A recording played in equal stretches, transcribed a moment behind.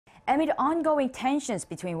Amid ongoing tensions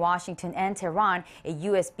between Washington and Tehran, a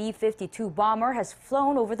U.S. B-52 bomber has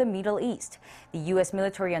flown over the Middle East. The U.S.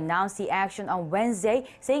 military announced the action on Wednesday,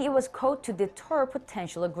 saying it was, quote, to deter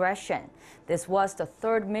potential aggression. This was the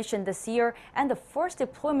third mission this year and the first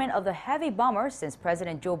deployment of the heavy bomber since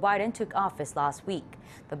President Joe Biden took office last week.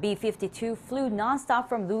 The B-52 flew nonstop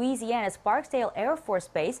from Louisiana's Barksdale Air Force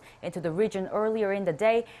Base into the region earlier in the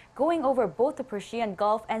day, going over both the Persian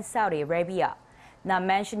Gulf and Saudi Arabia. Not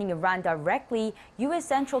mentioning Iran directly, U.S.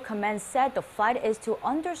 Central Command said the flight is to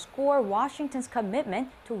underscore Washington's commitment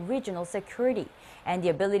to regional security and the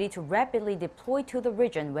ability to rapidly deploy to the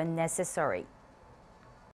region when necessary.